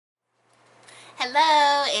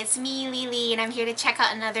Hello, it's me, Lily, and I'm here to check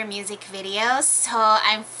out another music video. So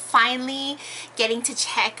I'm finally getting to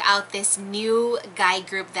check out this new guy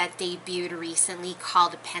group that debuted recently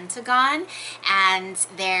called Pentagon, and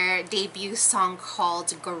their debut song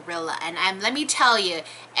called Gorilla. And let me tell you,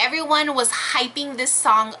 everyone was hyping this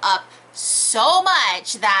song up so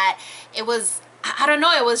much that it was, I don't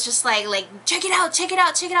know, it was just like check it out, check it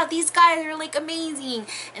out, check it out, these guys are like amazing.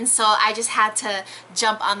 And so I just had to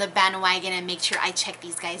jump on the bandwagon and make sure I check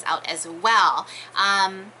these guys out as well.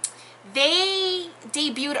 They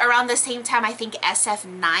debuted around the same time I think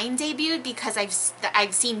SF9 debuted, because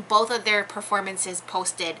I've seen both of their performances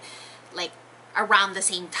posted like around the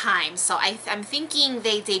same time. So I'm thinking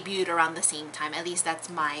they debuted around the same time. At least that's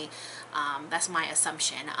my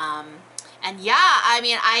assumption. And yeah, I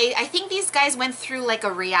mean, I think these guys went through like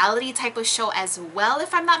a reality type of show as well,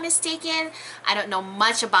 if I'm not mistaken. I don't know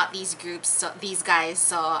much about these groups, so these guys,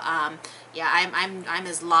 so yeah, I'm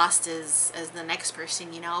as lost as the next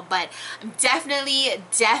person, you know. But I'm definitely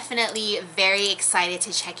very excited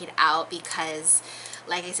to check it out, because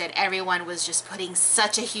like I said, everyone was just putting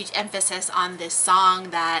such a huge emphasis on this song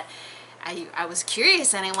that I was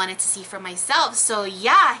curious and I wanted to see for myself. So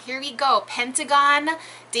yeah, here we go. Pentagon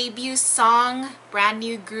debut song, brand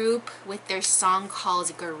new group with their song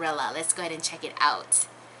called Gorilla. Let's go ahead and check it out.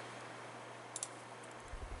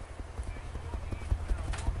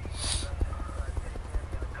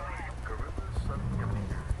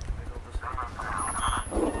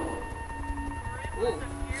 Ooh,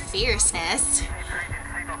 fierceness.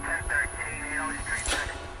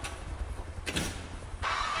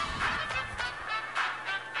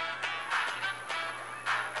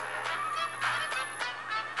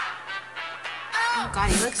 Oh god,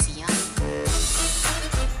 he looks young.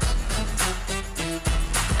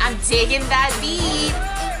 I'm digging that beat.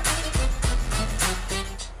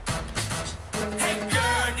 Hey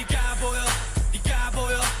girl, 네가 보여, 네가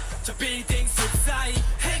보여. 저 빌딩 숲 사이.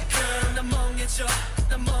 Hey girl, 난 멍해져,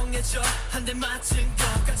 난 멍해져. 한 대 맞은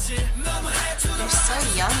것 같이. They're so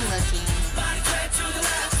young looking.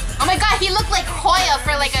 Oh my god, he looked like Hoya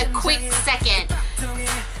for like a quick second.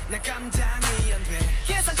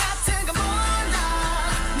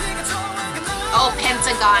 Oh,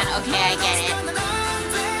 Pentagon. Okay, I get it.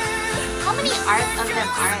 How many of them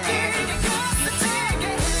are there?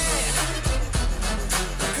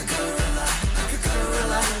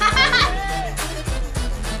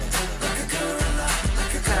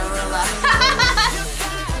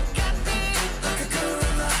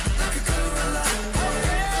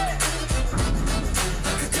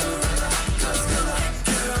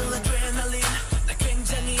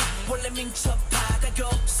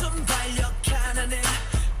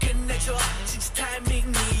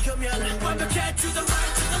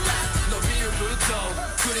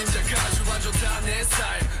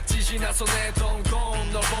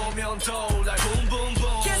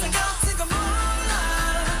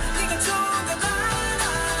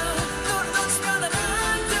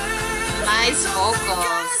 Nice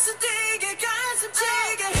vocals.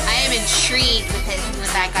 I am intrigued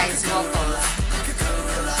with that guy's vocals.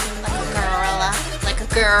 Like a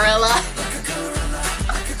gorilla.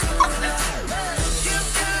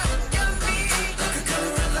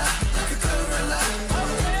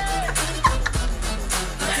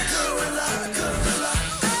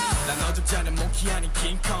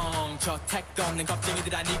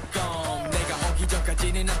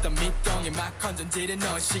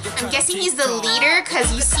 I'm guessing he's the leader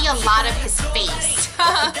because you see a lot of his face.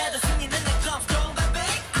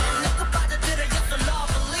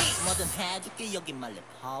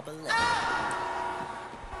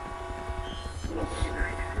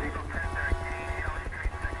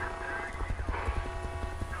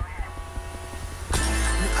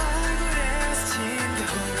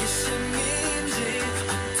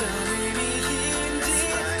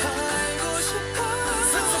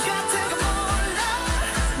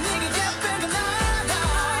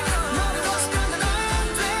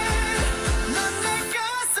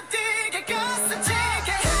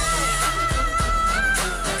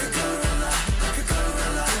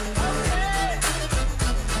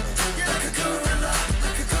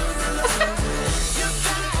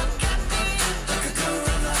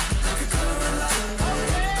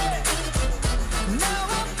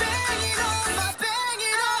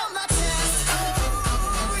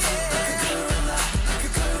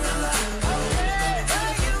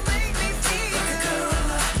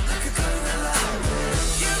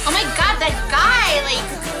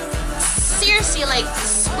 Seriously, like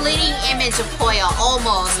splitting image of Hoya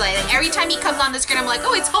almost. Like every time he comes on the screen, I'm like,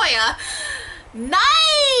 oh, it's Hoya.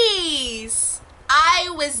 Nice.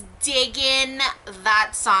 I was digging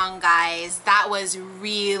that song, guys. That was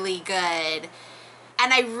really good.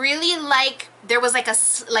 And I really like, there was like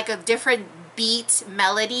a different beat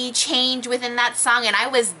melody change within that song, and I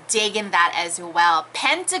was digging that as well.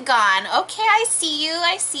 Pentagon, okay, I see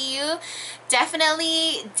you.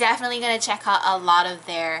 Definitely gonna check out a lot of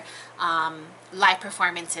their live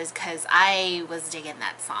performances, because I was digging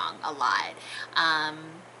that song a lot.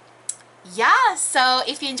 Yeah, so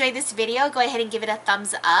if you enjoyed this video, go ahead and give it a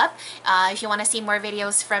thumbs up. If you want to see more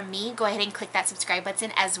videos from me, go ahead and click that subscribe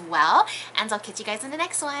button as well. And I'll catch you guys in the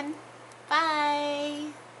next one.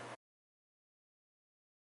 Bye!